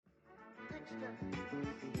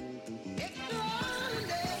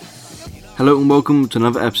Hello and welcome to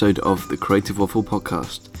another episode of the Creative Waffle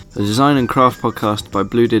Podcast, a design and craft podcast by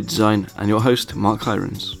Blue Deer Design and your host, Mark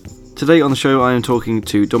Hirons. Today on the show I am talking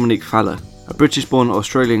to Dominique Faller, a British-born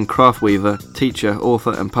Australian craft weaver, teacher,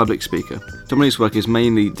 author and public speaker. Dominique's work is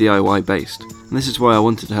mainly DIY based, and this is why I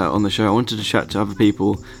wanted her on the show. I wanted to chat to other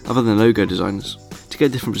people other than logo designers to get a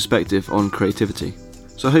different perspective on creativity.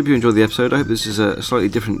 So I hope you enjoyed the episode. I hope this is a slightly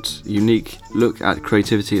different, unique look at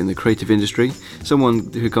creativity in the creative industry,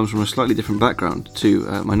 someone who comes from a slightly different background to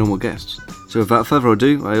my normal guests. So without further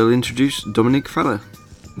ado, I'll introduce Dominique Faller.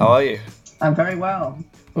 How are you? I'm very well.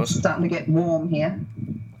 Awesome. It's starting to get warm here.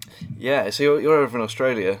 Yeah, so you're over in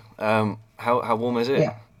Australia. How warm is it?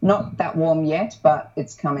 Yeah, not that warm yet, but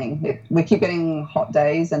it's coming. We keep getting hot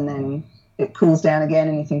days and then it cools down again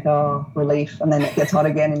and you think, oh, relief. And then it gets hot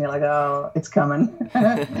again and you're like, oh, it's coming.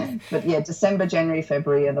 But yeah, December, January,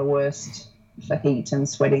 February are the worst for heat and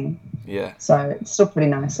sweating. Yeah. So it's still pretty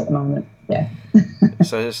nice at the moment. Yeah.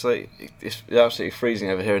 So it's absolutely freezing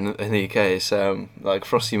over here in the UK. It's like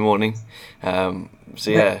frosty morning. So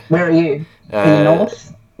yeah. Where are you? In the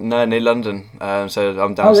north? No, near London. So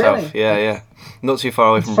I'm down south. Really? Yeah. Not too far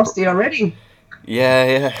away It's from. frosty already.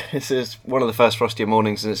 Yeah. It's one of the first frostier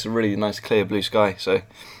mornings, and it's a really nice, clear blue sky. So,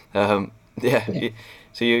 yeah.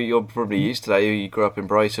 So you're probably used to that. You grew up in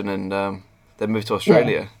Brighton and then moved to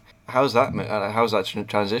Australia. Yeah. How's that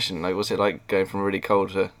transition? Like, what's it like going from really cold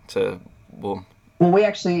to warm? Well, we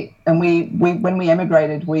actually, and we when we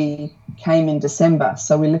emigrated, we came in December,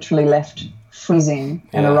 so we literally left freezing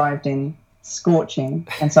and arrived in scorching,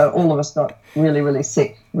 and so all of us got really, really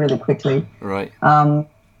sick really quickly. Right.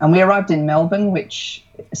 And we arrived in Melbourne, which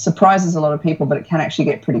surprises a lot of people, but it can actually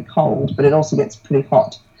get pretty cold, but it also gets pretty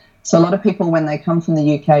hot. So a lot of people, when they come from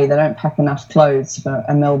the UK, they don't pack enough clothes for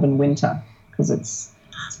a Melbourne winter because it's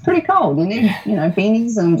pretty cold. You need,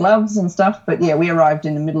 beanies and gloves and stuff. But yeah, we arrived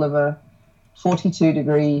in the middle of a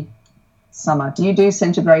 42-degree summer. Do you do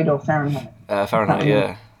centigrade or Fahrenheit? Fahrenheit,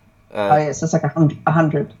 yeah. So it's like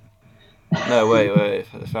 100. No, wait.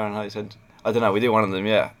 Fahrenheit, I don't know. We do one of them,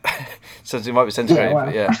 yeah. So it might be centigrade,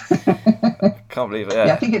 but yeah. Can't believe it, yeah.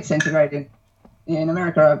 Yeah, I think it's centigrade. In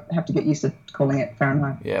America, I have to get used to calling it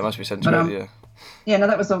Fahrenheit. Yeah, it must be centigrade, yeah. Yeah, no,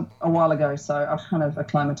 that was a while ago, so I've kind of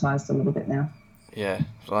acclimatized a little bit now. Yeah,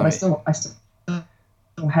 but I still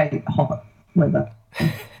hate hot weather.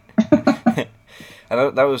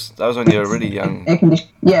 And that was when you were really young. Air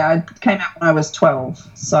conditioning. Yeah, I came out when I was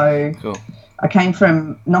 12, so cool. I came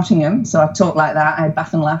from Nottingham, so I talked like that. I had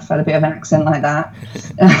Bath and Laugh, had a bit of an accent like that.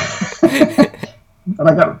 But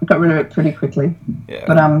I got rid of it pretty quickly. Yeah.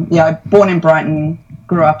 But I born in Brighton,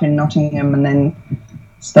 grew up in Nottingham, and then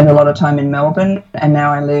spent a lot of time in Melbourne. And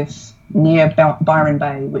now I live near Byron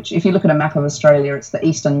Bay, which, if you look at a map of Australia, it's the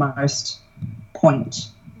easternmost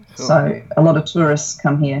point. Cool. So a lot of tourists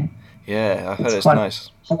come here. Yeah, I heard it's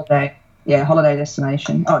nice. Holiday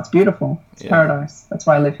destination. Oh, it's beautiful. It's paradise. That's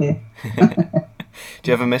why I live here.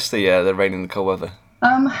 Do you ever miss the rain and the cold weather?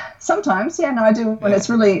 Sometimes, no, I do. When it's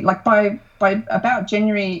really like by about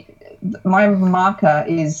January, my marker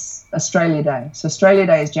is Australia Day. So Australia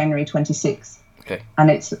Day is January 26th. Okay.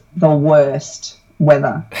 And it's the worst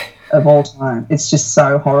weather of all time. It's just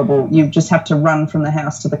so horrible. You just have to run from the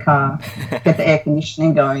house to the car, get the air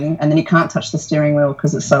conditioning going, and then you can't touch the steering wheel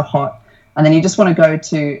because it's so hot. And then you just want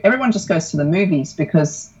to everyone just goes to the movies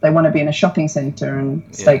because they want to be in a shopping centre and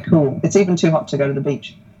stay cool. It's even too hot to go to the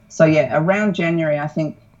beach. So, around January, I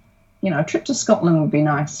think, a trip to Scotland would be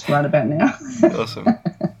nice right about now. Awesome.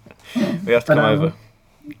 We have to come over.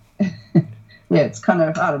 Yeah, it's kind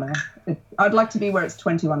of, I don't know. I'd like to be where it's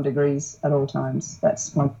 21 degrees at all times.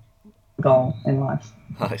 That's my goal in life.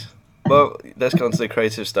 Nice. Well, let's go on to the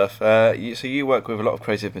creative stuff. So you work with a lot of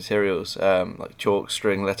creative materials, like chalk,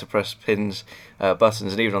 string, letterpress, pins,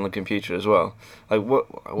 buttons, and even on the computer as well. Like,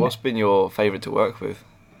 what's been your favourite to work with?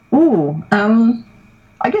 Ooh,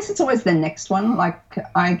 I guess it's always the next one. Like,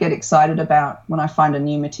 I get excited about when I find a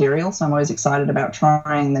new material, so I'm always excited about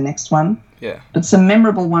trying the next one. Yeah. But some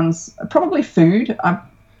memorable ones, probably food.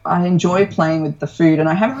 I enjoy playing with the food, and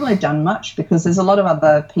I haven't really done much because there's a lot of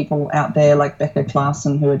other people out there like Becca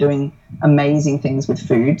Claassen who are doing amazing things with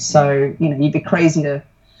food. So, you'd be crazy to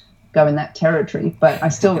go in that territory, but I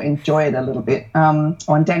still enjoy it a little bit. And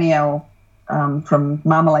Danielle from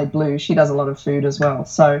Marmalade Blue, she does a lot of food as well.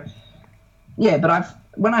 So, but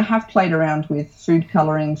when I have played around with food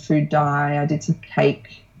colouring, food dye, I did some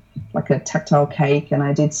cake, like a tactile cake, and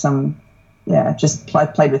I did some,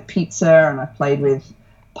 played with pizza, and I played with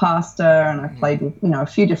pasta, and I played with, a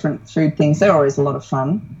few different food things. They're always a lot of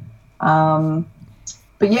fun.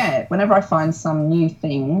 But yeah, whenever I find some new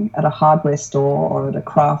thing at a hardware store or at a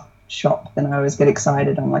craft shop, then I always get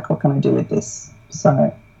excited. I'm like, what can I do with this?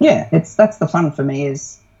 So yeah, that's the fun for me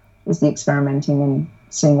is the experimenting and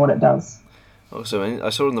seeing what it does. Awesome.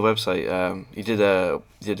 I saw on the website you did a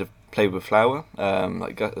play with flour,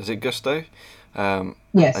 is it Gusto?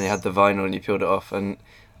 Yes. And you had the vinyl and you peeled it off, and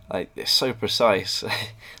like it's so precise.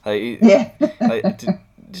 Yeah.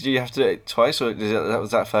 Did you have to do it twice, or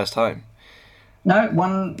was that first time? No,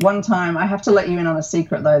 one time. I have to let you in on a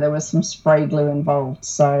secret though. There was some spray glue involved,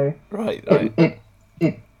 so right.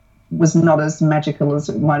 It was not as magical as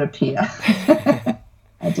it might appear.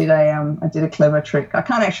 I did a clever trick. I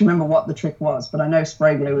can't actually remember what the trick was, but I know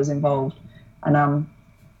spray glue was involved, and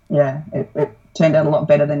it turned out a lot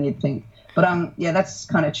better than you'd think. But that's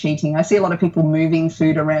kind of cheating. I see a lot of people moving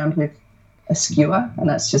food around with a skewer, and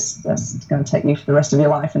that's going to take you for the rest of your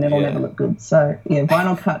life, and it'll never look good. So yeah,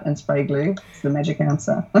 vinyl cut and spray glue is the magic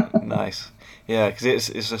answer. Nice. Yeah, because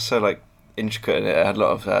it's just so like intricate, and it had a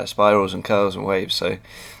lot of spirals and curls and waves. So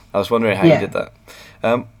I was wondering how you did that.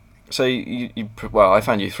 So I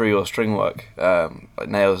found you through your string work, like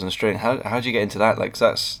nails and string. How did you get into that? Like,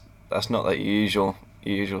 'cause that's not like your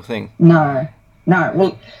usual thing. No.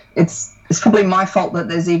 Well, it's probably my fault that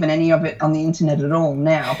there's even any of it on the internet at all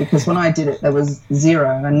now, because when I did it, there was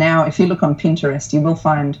zero. And now if you look on Pinterest, you will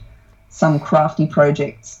find some crafty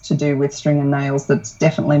projects to do with string and nails. That's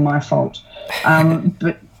definitely my fault.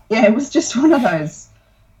 But yeah, it was just one of those,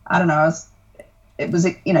 I don't know, it was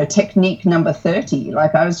technique number 30.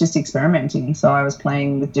 Like I was just experimenting. So I was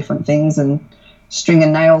playing with different things, and string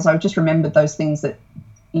and nails, I just remembered those things that,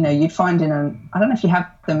 you'd find I don't know if you have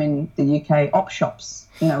them in the UK, op shops,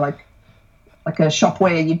 like a shop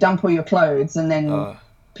where you dump all your clothes and then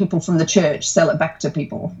people from the church sell it back to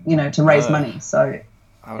people, to raise money. So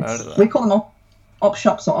we call them op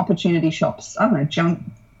shops or opportunity shops. I don't know,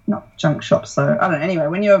 not junk shops. So I don't know. Anyway,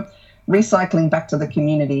 when you're recycling back to the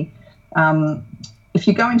community, if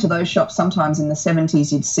you go into those shops, sometimes in the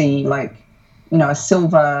 70s, you'd see like, a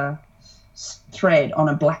silver thread on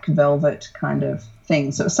a black velvet kind of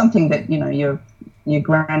thing. So it was something that, your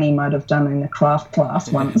granny might have done in a craft class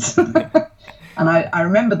once. And I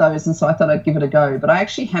remember those, and so I thought I'd give it a go. But I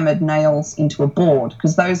actually hammered nails into a board,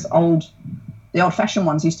 because the old-fashioned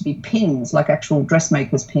ones used to be pins, like actual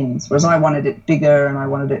dressmakers' pins, whereas I wanted it bigger and I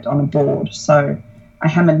wanted it on a board. So I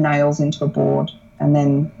hammered nails into a board and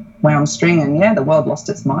then wound string, and the world lost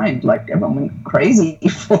its mind. Like everyone went crazy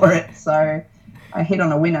for it. So I hit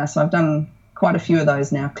on a winner. So I've done quite a few of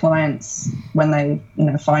those now. Clients, when they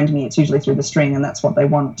find me, it's usually through the string, and that's what they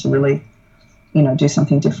want, to really do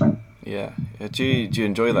something different. Yeah. Do you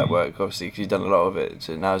enjoy that work? Obviously, because you've done a lot of it.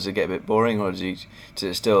 So now does it get a bit boring, or do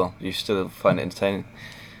you still find it entertaining?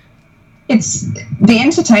 It's the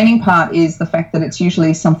entertaining part is the fact that it's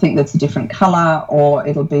usually something that's a different color, or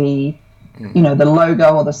it'll be the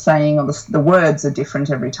logo or the saying or the words are different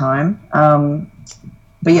every time.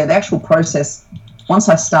 But yeah, the actual process, once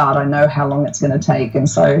I start, I know how long it's going to take. And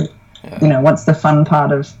so, once the fun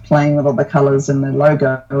part of playing with all the colors and the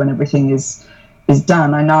logo and everything is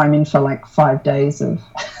done, I know I'm in for like 5 days of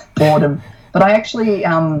boredom. But I actually,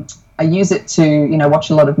 I use it to, watch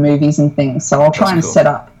a lot of movies and things. So I'll try and set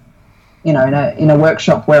up, in a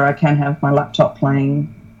workshop where I can have my laptop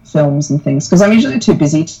playing films and things, because I'm usually too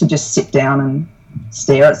busy to just sit down and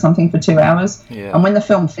stare at something for 2 hours. Yeah. And when the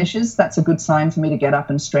film finishes, that's a good sign for me to get up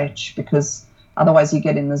and stretch, because otherwise you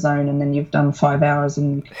get in the zone and then you've done 5 hours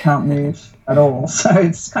and you can't move at all. So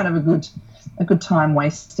it's kind of a good time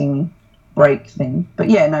wasting break thing. But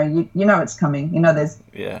yeah, no, you know it's coming. There's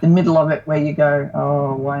the middle of it where you go,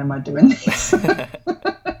 oh, why am I doing this?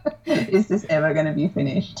 Is this ever going to be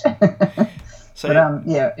finished? So,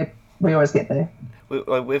 but we always get there.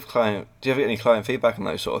 With client, do you have any client feedback on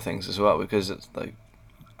those sort of things as well? Because it's like,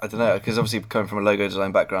 I don't know, because obviously coming from a logo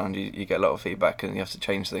design background, you get a lot of feedback and you have to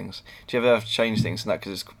change things. Do you ever have to change things in that?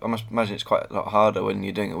 Because I must imagine it's quite a lot harder when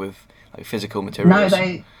you're doing it with like physical materials.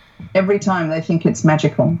 No, every time they think it's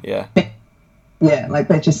magical. Yeah. Yeah, like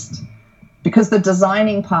they just, because the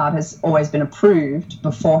designing part has always been approved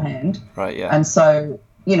beforehand. Right, yeah. And so,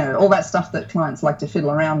 all that stuff that clients like to fiddle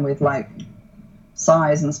around with, like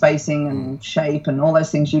size and spacing and shape and all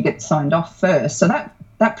those things, you get signed off first. So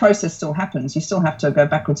that process still happens. You still have to go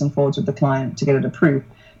backwards and forwards with the client to get it approved.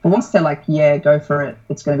 But once they're like, yeah, go for it,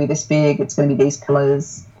 it's going to be this big, it's going to be these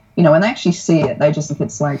colors, when they actually see it, they just think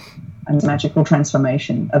it's like a magical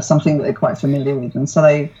transformation of something that they're quite familiar with. And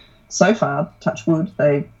so so far, touch wood,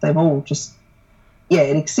 they've all just,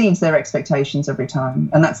 it exceeds their expectations every time.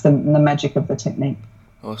 And that's the magic of the technique.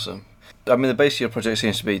 Awesome. I mean, the base of your project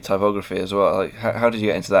seems to be typography as well. Like, how did you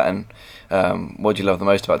get into that, and what do you love the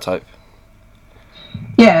most about type?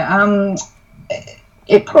 Yeah,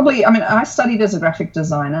 it probably, I mean, I studied as a graphic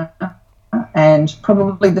designer, and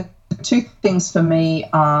probably the two things for me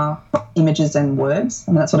are images and words.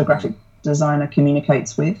 I mean, that's what a graphic designer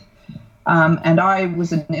communicates with. And I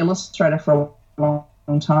was an illustrator for a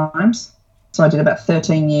long time. So I did about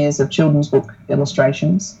 13 years of children's book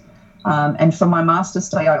illustrations. And for my master's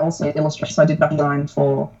study, I also did illustrations. So I did design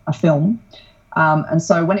for a film. And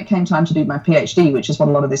so when it came time to do my PhD, which is what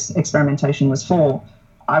a lot of this experimentation was for,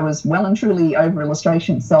 I was well and truly over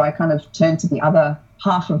illustration. So I kind of turned to the other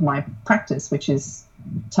half of my practice, which is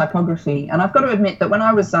typography. And I've got to admit that when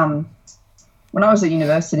I was at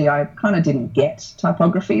university, I kind of didn't get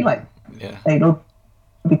typography. Like, they'd all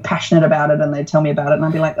be passionate about it and they'd tell me about it, and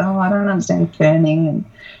I'd be like, oh, I don't understand kerning and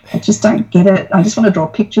I just don't get it. I just want to draw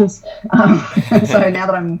pictures. So now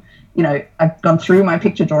that I'm, I've gone through my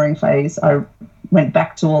picture drawing phase, I went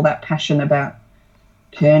back to all that passion about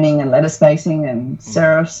kerning and letter spacing and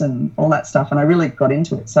serifs and all that stuff, and I really got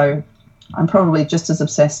into it. So I'm probably just as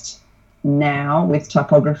obsessed now with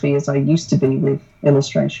typography as I used to be with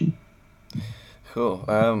illustration. Cool.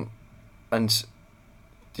 And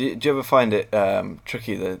do you ever find it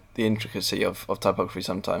tricky, the intricacy of typography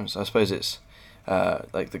sometimes? I suppose it's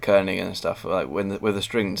like the kerning and stuff, like with the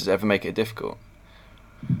strings, does it ever make it difficult?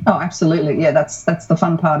 Oh, absolutely. Yeah, that's the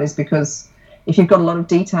fun part, is because if you've got a lot of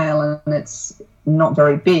detail and it's not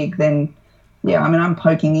very big, then, yeah, I mean, I'm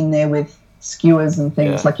poking in there with skewers and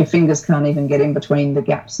things, like your fingers can't even get in between the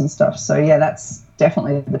gaps and stuff. So, yeah, that's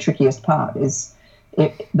definitely the trickiest part, is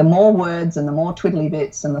the more words and the more twiddly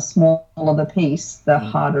bits and the smaller the piece, the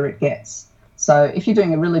harder it gets. So if you're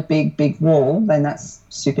doing a really big wall, then that's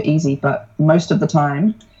super easy. But most of the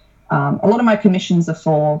time, a lot of my commissions are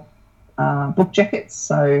for book jackets.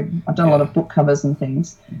 So I've done a lot of book covers and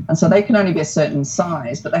things. And so they can only be a certain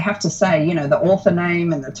size, but they have to say, the author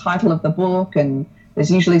name and the title of the book, and there's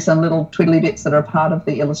usually some little twiddly bits that are a part of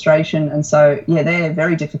the illustration. And so, yeah, they're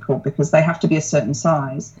very difficult because they have to be a certain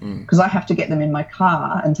size, because I have to get them in my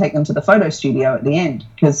car and take them to the photo studio at the end,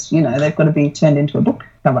 because, they've got to be turned into a book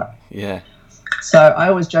cover. Yeah. So I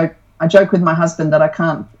always joke with my husband that I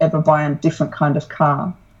can't ever buy a different kind of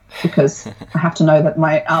car, because I have to know that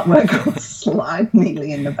my artwork will slide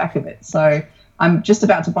neatly in the back of it. So I'm just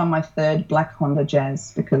about to buy my third black Honda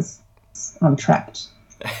Jazz because I'm trapped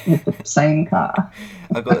with the same car.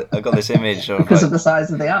 I got this image of because of the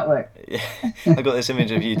size of the artwork. Yeah, I got this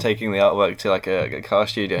image of you taking the artwork to like a car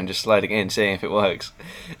studio and just sliding in, seeing if it works.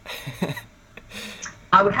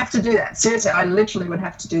 I would have to do that. Seriously, I literally would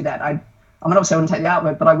have to do that. I mean, obviously I wouldn't take the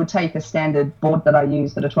artwork, but I would take a standard board that I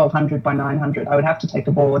use that are 1200 by 900. I would have to take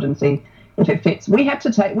a board and see if it fits. We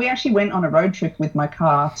actually went on a road trip with my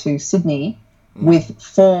car to Sydney with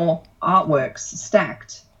 4 artworks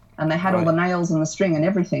stacked, and they had all the nails and the string and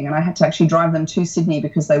everything, and I had to actually drive them to Sydney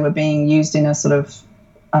because they were being used in a sort of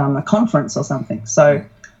a conference or something. So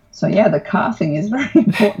yeah, the car thing is very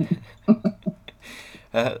important.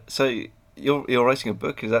 So you're writing a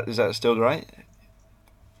book, is that still right?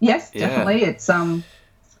 Yes, definitely. It's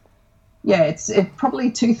it's probably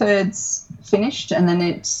 2/3 finished, and then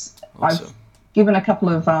Awesome. I've given a couple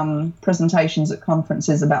of presentations at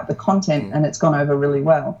conferences about the content, and it's gone over really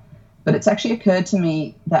well. But it's actually occurred to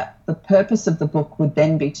me that the purpose of the book would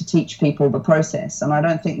then be to teach people the process, and I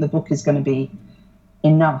don't think the book is going to be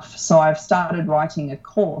enough. So I've started writing a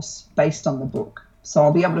course based on the book. So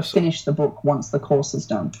I'll be able to finish the book once the course is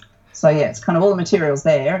done. So yeah, it's kind of all the materials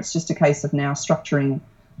there. It's just a case of now structuring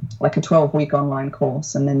like a 12-week online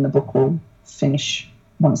course, and then the book will finish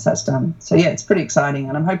once that's done. So yeah, it's pretty exciting,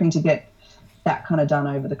 and I'm hoping to get that kind of done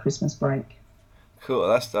over the Christmas break. Cool.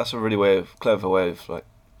 That's a really clever way of, like,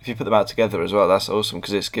 if you put them out together as well, that's awesome,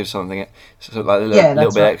 because it gives something sort of like a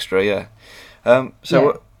little bit extra. Yeah.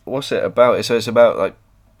 What's it about? So it's about like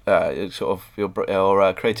sort of your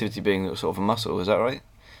creativity being sort of a muscle. Is that right?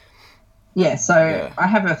 Yeah. So I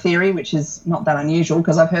have a theory which is not that unusual,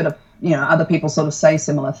 because I've heard of other people sort of say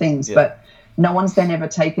similar things, but no one's then ever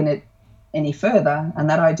taken it any further. And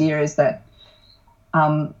that idea is that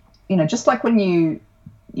just like when you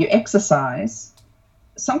exercise.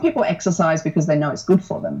 Some people exercise because they know it's good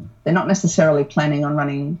for them. They're not necessarily planning on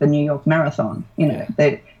running the New York Marathon.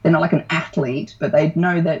 They're not like an athlete, but they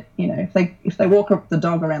know that if they walk the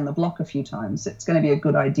dog around the block a few times, it's going to be a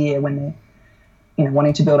good idea when they're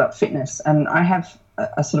wanting to build up fitness. And I have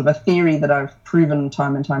a sort of a theory that I've proven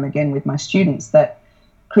time and time again with my students, that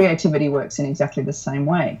creativity works in exactly the same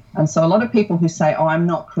way. And so a lot of people who say, "Oh, I'm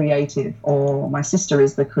not creative," or "My sister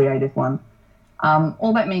is the creative one,"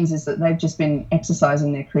 All that means is that they've just been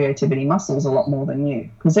exercising their creativity muscles a lot more than you,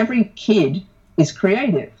 because every kid is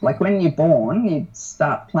creative. Like when you're born, you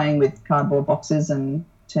start playing with cardboard boxes and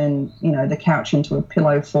turn, the couch into a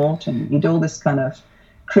pillow fort, and you do all this kind of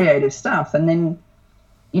creative stuff, and then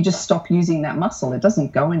you just stop using that muscle. It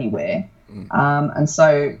doesn't go anywhere. And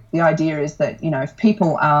so the idea is that, if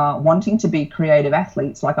people are wanting to be creative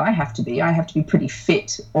athletes, like I have to be pretty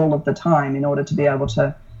fit all of the time in order to be able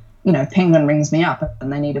to, Penguin rings me up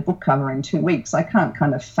and they need a book cover in 2 weeks. I can't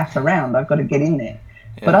kind of faff around. I've got to get in there.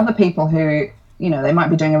 Yeah. But other people who, they might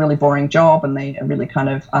be doing a really boring job and they are really kind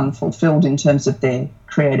of unfulfilled in terms of their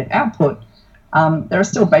creative output. There are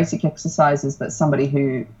still basic exercises that somebody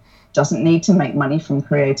who doesn't need to make money from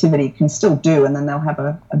creativity can still do, and then they'll have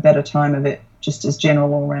a better time of it just as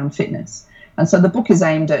general all-round fitness. And so the book is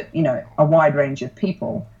aimed at, a wide range of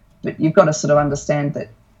people, but you've got to sort of understand that,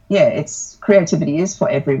 creativity is for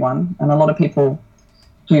everyone, and a lot of people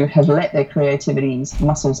who have let their creativity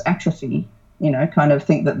muscles atrophy, kind of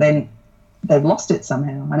think that then they've lost it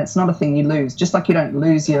somehow, and it's not a thing you lose. Just like you don't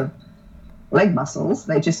lose your leg muscles,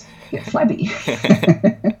 they just get flabby.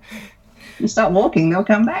 You start walking, they'll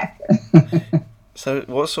come back. So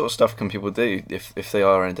what sort of stuff can people do if they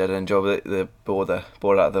are in a dead-end job, they're bored out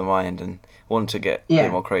of their mind and want to get a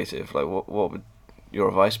bit more creative? Like what would your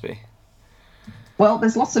advice be? Well,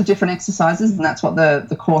 there's lots of different exercises, and that's what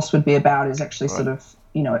the course would be about, is actually sort of,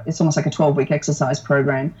 it's almost like a 12-week exercise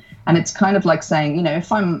program. And it's kind of like saying,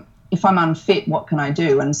 if I'm unfit, what can I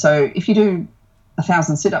do? And so if you do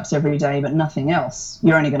 1,000 sit-ups every day but nothing else,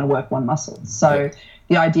 you're only going to work one muscle. So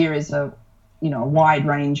the idea is a wide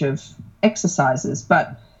range of exercises.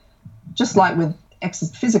 But just like with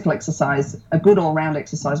physical exercise, a good all-round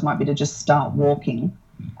exercise might be to just start walking.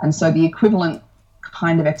 And so the equivalent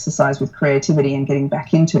kind of exercise with creativity and getting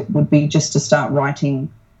back into it would be just to start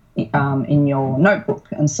writing in your notebook.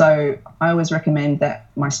 And so I always recommend that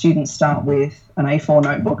my students start with an A4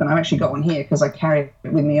 notebook, and I've actually got one here because I carry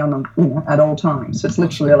it with me on at all times. So it's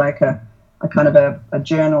literally like a kind of a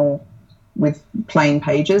journal with plain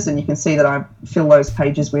pages, and you can see that I fill those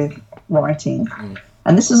pages with writing.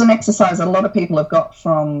 And this is an exercise that a lot of people have got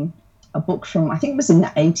from a book from, I think it was in the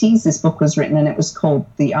 80s, this book was written, and it was called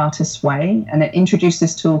The Artist's Way, and it introduced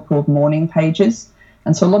this tool called Morning Pages.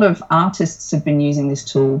 And so a lot of artists have been using this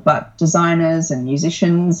tool, but designers and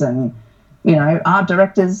musicians and, art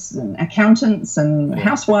directors and accountants and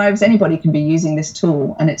housewives, anybody can be using this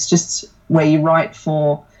tool. And it's just where you write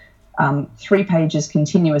for 3 pages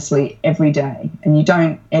continuously every day, and you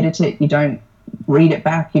don't edit it, you don't read it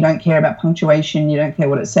back, you don't care about punctuation, you don't care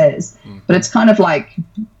what it says. But it's kind of like,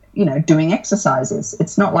 doing exercises.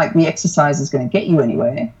 It's not like the exercise is going to get you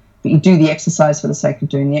anywhere, but you do the exercise for the sake of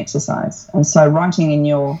doing the exercise. And so writing in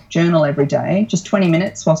your journal every day, just 20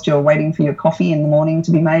 minutes whilst you're waiting for your coffee in the morning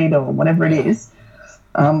to be made or whatever it is,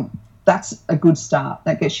 that's a good start.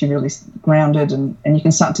 That gets you really grounded, and you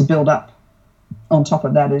can start to build up on top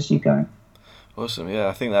of that as you go. Awesome. Yeah,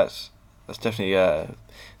 I think that's definitely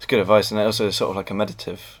it's good advice, and also sort of like a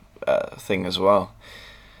meditative thing as well.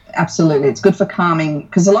 Absolutely. It's good for calming,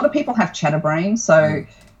 because a lot of people have chatterbrains. So,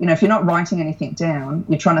 if you're not writing anything down,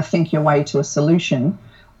 you're trying to think your way to a solution,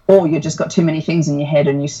 or you've just got too many things in your head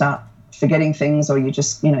and you start forgetting things, or you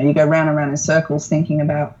just, you go round and round in circles thinking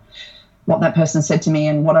about what that person said to me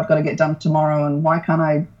and what I've got to get done tomorrow and why can't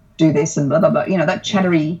I do this and blah, blah, blah. That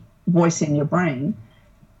chattery voice in your brain.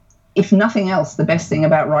 If nothing else, the best thing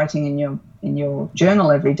about writing in your journal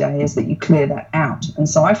every day is that you clear that out. And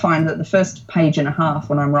so I find that the first page and a half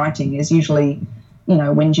when I'm writing is usually,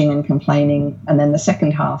 whinging and complaining, and then the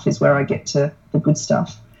second half is where I get to the good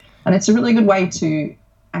stuff. And it's a really good way to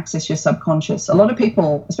access your subconscious. A lot of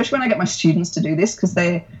people, especially when I get my students to do this, because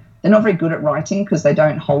they're not very good at writing because they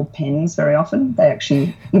don't hold pens very often. They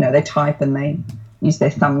actually, they type and they use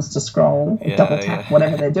their thumbs to scroll or double tap,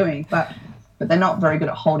 whatever they're doing. But they're not very good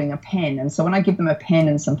at holding a pen. And so when I give them a pen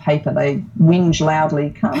and some paper, they whinge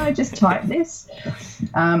loudly, can't I just type this?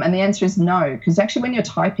 And the answer is no, because actually when you're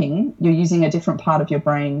typing, you're using a different part of your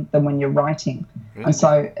brain than when you're writing. Really? And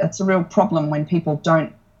so it's a real problem when people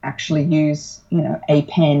don't actually use, a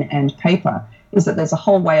pen and paper, is that there's a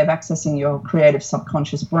whole way of accessing your creative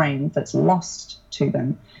subconscious brain that's lost to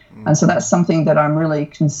them. And so that's something that I'm really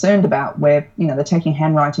concerned about, where, they're taking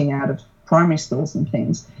handwriting out of primary schools and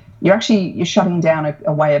things. You're shutting down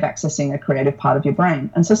a way of accessing a creative part of your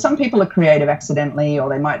brain. And so some people are creative accidentally, or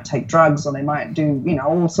they might take drugs, or they might do,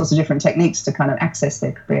 all sorts of different techniques to kind of access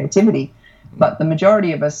their creativity. But the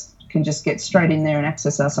majority of us can just get straight in there and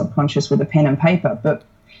access our subconscious with a pen and paper. But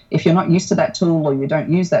if you're not used to that tool, or you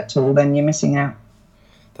don't use that tool, then you're missing out.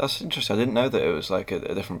 That's interesting. I didn't know that it was like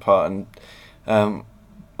a different part. And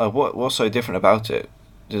What's so different about it?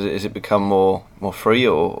 Is it become more free,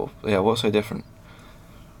 or yeah, what's so different?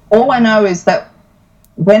 All I know is that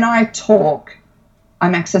when I talk,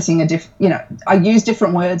 I'm accessing I use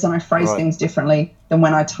different words and I phrase things differently than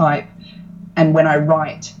when I type, and when I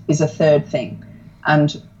write is a third thing.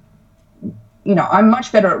 And I'm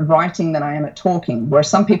much better at writing than I am at talking, where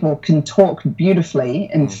some people can talk beautifully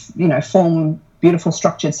and, form beautiful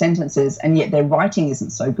structured sentences, and yet their writing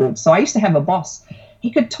isn't so good. So I used to have a boss. He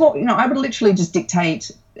could talk, I would literally just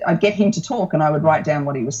dictate. I'd get him to talk and I would write down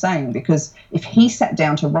what he was saying, because if he sat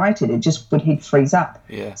down to write it, he'd freeze up.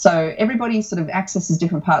 Yeah. So everybody sort of accesses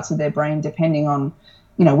different parts of their brain depending on,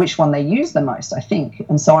 which one they use the most, I think.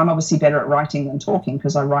 And so I'm obviously better at writing than talking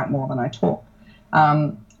because I write more than I talk.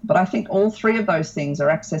 But I think all three of those things are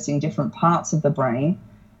accessing different parts of the brain.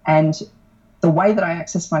 And the way that I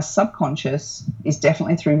access my subconscious is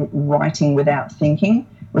definitely through writing without thinking,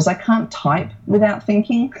 whereas I can't type without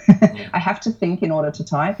thinking. I have to think in order to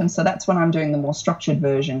type. And so that's when I'm doing the more structured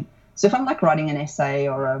version. So if I'm like writing an essay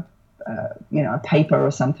or a paper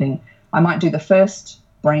or something, I might do the first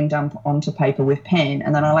brain dump onto paper with pen,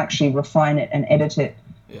 and then I'll actually refine it and edit it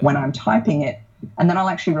when I'm typing it. And then I'll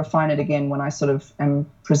actually refine it again when I sort of am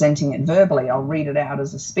presenting it verbally. I'll read it out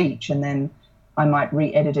as a speech, and then I might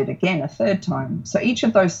re-edit it again a third time. So each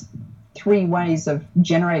of those three ways of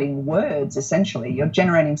generating words, essentially, you're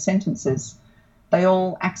generating sentences, they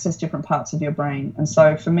all access different parts of your brain. And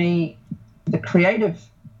so for me, the creative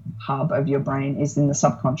hub of your brain is in the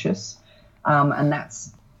subconscious, and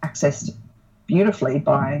that's accessed beautifully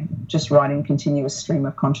by just writing continuous stream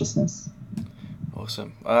of consciousness.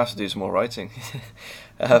 Awesome. I'll have to do some more writing.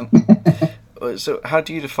 So how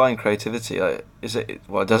do you define creativity? Is it,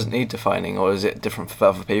 it doesn't need defining, or is it different for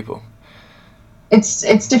other people?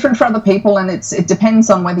 It's different for other people, and it depends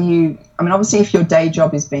on whether obviously if your day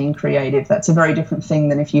job is being creative, that's a very different thing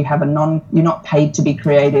than if you have you're not paid to be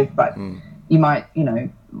creative, but you might,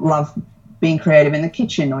 love being creative in the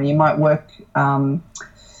kitchen, or you might work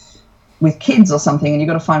with kids or something, and you've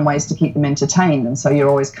got to find ways to keep them entertained, and so you're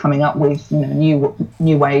always coming up with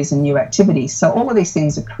new ways and new activities. So all of these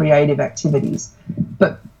things are creative activities.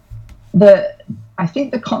 But I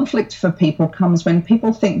think the conflict for people comes when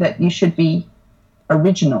people think that you should be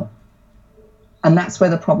original, and that's where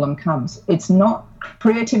the problem comes.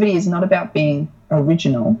 Creativity is not about being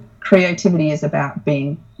original. Creativity is about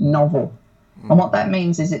being novel. And what that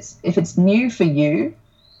means is if it's new for you,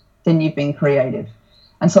 then you've been creative.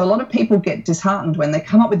 And so a lot of people get disheartened when they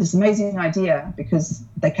come up with this amazing idea because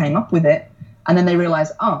they came up with it, and then they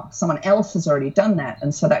realize, someone else has already done that,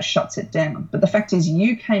 and so that shuts it down. But the fact is,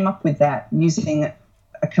 you came up with that using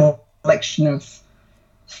a collection of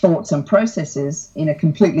thoughts and processes in a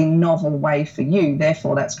completely novel way for you.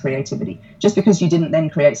 Therefore, that's creativity. Just because you didn't then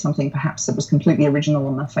create something perhaps that was completely original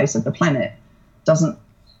on the face of the planet doesn't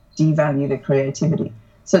devalue the creativity.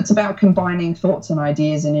 So it's about combining thoughts and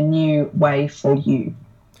ideas in a new way for you.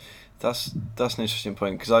 That's an interesting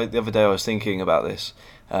point, because the other day I was thinking about this,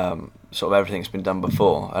 sort of everything's been done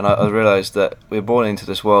before, and I realised that we're born into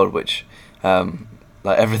this world which,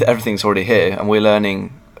 everything's already here, and we're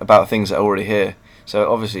learning about things that are already here.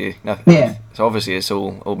 So obviously, nothing. Yeah. So obviously, it's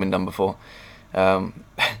all been done before.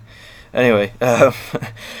 Anyway,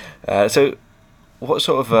 so what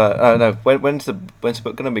sort of I don't know, when's the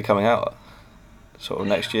book going to be coming out? Sort of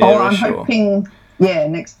next year. I'm hoping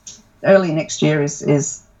early next year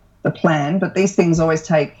is the plan, but these things always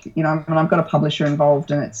take, I've got a publisher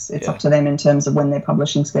involved, and it's up to them in terms of when their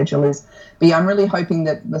publishing schedule is. But yeah, I'm really hoping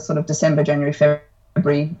that the sort of December, January,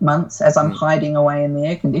 February months, as I'm hiding away in the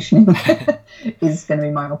air conditioning, is going to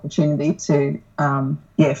be my opportunity to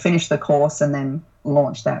finish the course and then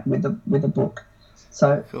launch that with a book.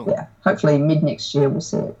 So cool. Yeah, hopefully mid next year we'll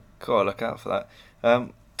see it. Cool, I'll look out for that.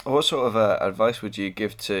 What sort of advice would you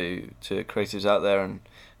give to creatives out there, and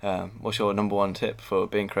what's your number one tip for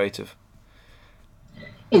being creative?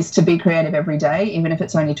 Is to be creative every day, even if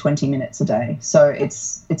it's only 20 minutes a day. So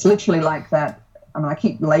it's literally like that. I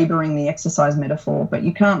keep labouring the exercise metaphor, but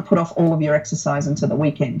you can't put off all of your exercise until the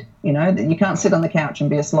weekend. You can't sit on the couch and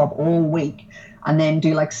be a slob all week and then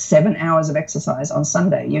do like 7 hours of exercise on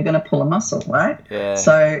Sunday. You're going to pull a muscle, right? Yeah.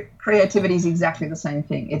 So creativity is exactly the same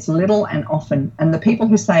thing. It's little and often. And the people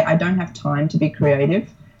who say, I don't have time to be creative,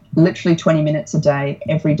 literally 20 minutes a day,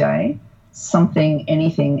 every day, something,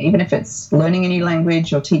 anything, even if it's learning a new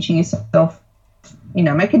language or teaching yourself,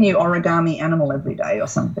 make a new origami animal every day or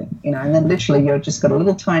something, and then literally you've just got a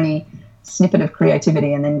little tiny snippet of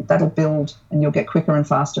creativity, and then that'll build and you'll get quicker and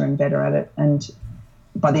faster and better at it. And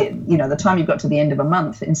by the time you've got to the end of a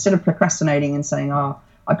month, instead of procrastinating and saying, I'll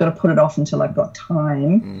I've got to put it off until I've got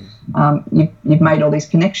time. You've made all these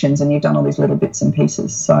connections and you've done all these little bits and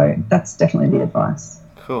pieces. So that's definitely the advice.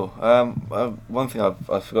 Cool. One thing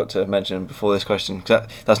I forgot to mention before this question, 'cause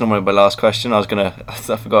that's normally my last question. I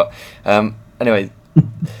forgot. Anyway,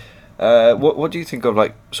 what do you think of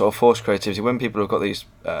like sort of forced creativity when people have got these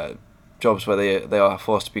jobs where they are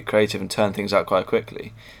forced to be creative and turn things out quite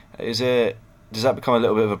quickly? Does that become a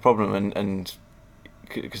little bit of a problem? And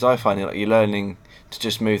because I find it like you're learning to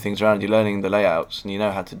just move things around, you're learning the layouts and you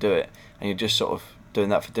know how to do it, and you're just sort of doing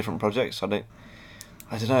that for different projects. I don't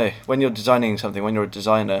know. When you're designing something, when you're a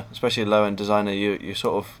designer, especially a low-end designer,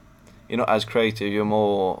 you're not as creative. You're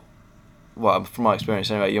more, well, from my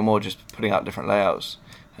experience anyway, you're more just putting out different layouts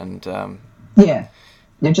and. Yeah,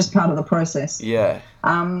 you're just part of the process. Yeah.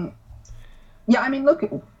 Yeah, I mean, look,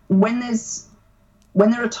 when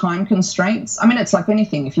there are time constraints, I mean, it's like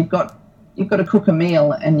anything. If you've got to cook a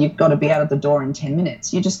meal and you've got to be out of the door in 10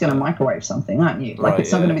 minutes, you're just going to microwave something, aren't you? Like,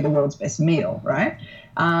 it's not going to be the world's best meal, right?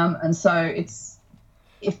 And so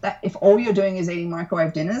if all you're doing is eating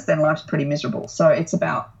microwave dinners, then life's pretty miserable. So it's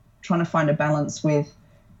about trying to find a balance with,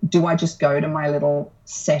 do I just go to my little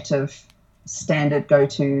set of standard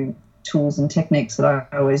go-to tools and techniques that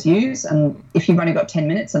I always use? And if you've only got 10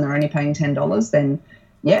 minutes and they're only paying $10, then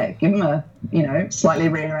yeah, give them a slightly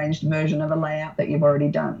rearranged version of a layout that you've already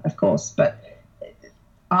done, of course. But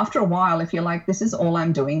after a while, if you're like, this is all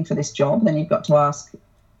I'm doing for this job, then you've got to ask,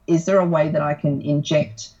 is there a way that I can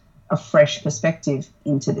inject a fresh perspective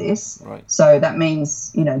into this? Right. So that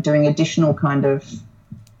means, doing additional kind of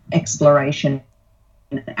exploration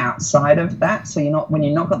outside of that. So when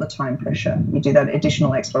you're not got the time pressure, you do that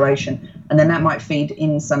additional exploration, and then that might feed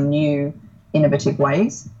in some new innovative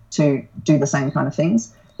ways to do the same kind of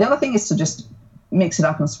things. The other thing is to just mix it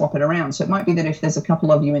up and swap it around. So it might be that if there's a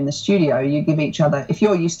couple of you in the studio, you give each other, if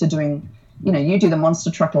you're used to doing, you do the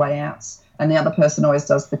monster truck layouts and the other person always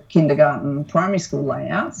does the kindergarten, primary school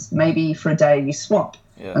layouts, maybe for a day you swap.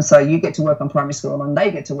 Yeah. And so you get to work on primary school and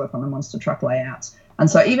they get to work on the monster truck layouts. And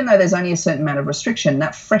so even though there's only a certain amount of restriction,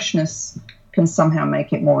 that freshness can somehow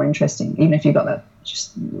make it more interesting, even if you've got that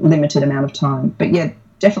just limited amount of time. But yeah,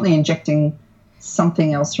 definitely injecting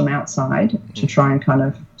something else from outside to try and kind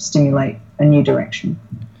of stimulate a new direction.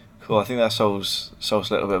 Cool. I think that solves a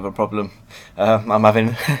little bit of a problem I'm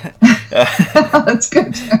having. That's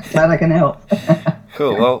good. Glad I can help.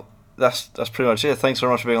 Cool. Well, that's pretty much it. Thanks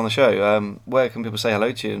very much for being on the show. Where can people say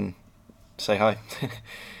hello to you and say hi?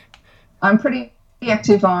 I'm pretty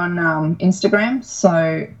active on Instagram,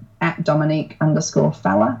 so at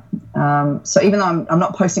Dominique_Faller. So even though I'm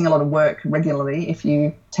not posting a lot of work regularly, if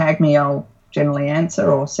you tag me, I'll generally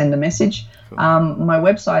answer or send a message. Cool. My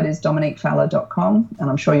website is dominiquefaller.com, and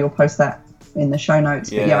I'm sure you'll post that in the show notes.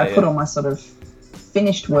 But I put all my sort of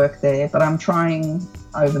finished work there, but I'm trying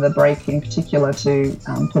over the break in particular to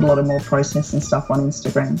put a lot of more process and stuff on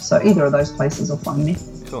Instagram. So either of those places will find me.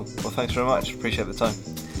 Cool. Well, thanks very much. Appreciate the time.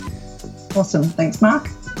 Awesome. Thanks, Mark.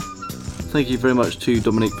 Thank you very much to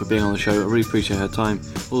Dominique for being on the show. I really appreciate her time,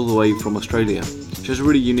 all the way from Australia. She has a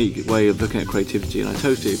really unique way of looking at creativity, and I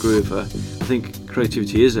totally agree with her. I think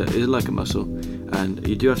creativity is like a muscle, and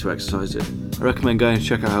you do have to exercise it. I recommend going to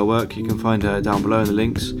check out her work. You can find her down below in the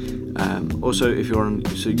links. Also, if you're on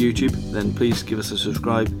YouTube, then please give us a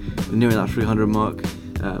subscribe. We're nearing that 300 mark.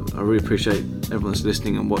 I really appreciate everyone that's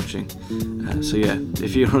listening and watching.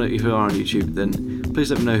 If you are on YouTube, then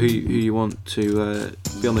please let me know who you want to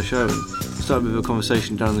be on the show, and start with a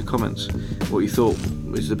conversation down in the comments. What you thought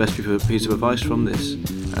was the best piece of advice from this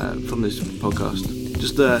podcast.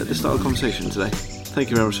 Just start a conversation today. Thank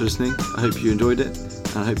you very much for listening. I hope you enjoyed it,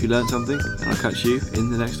 and I hope you learned something. And I'll catch you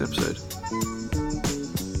in the next episode.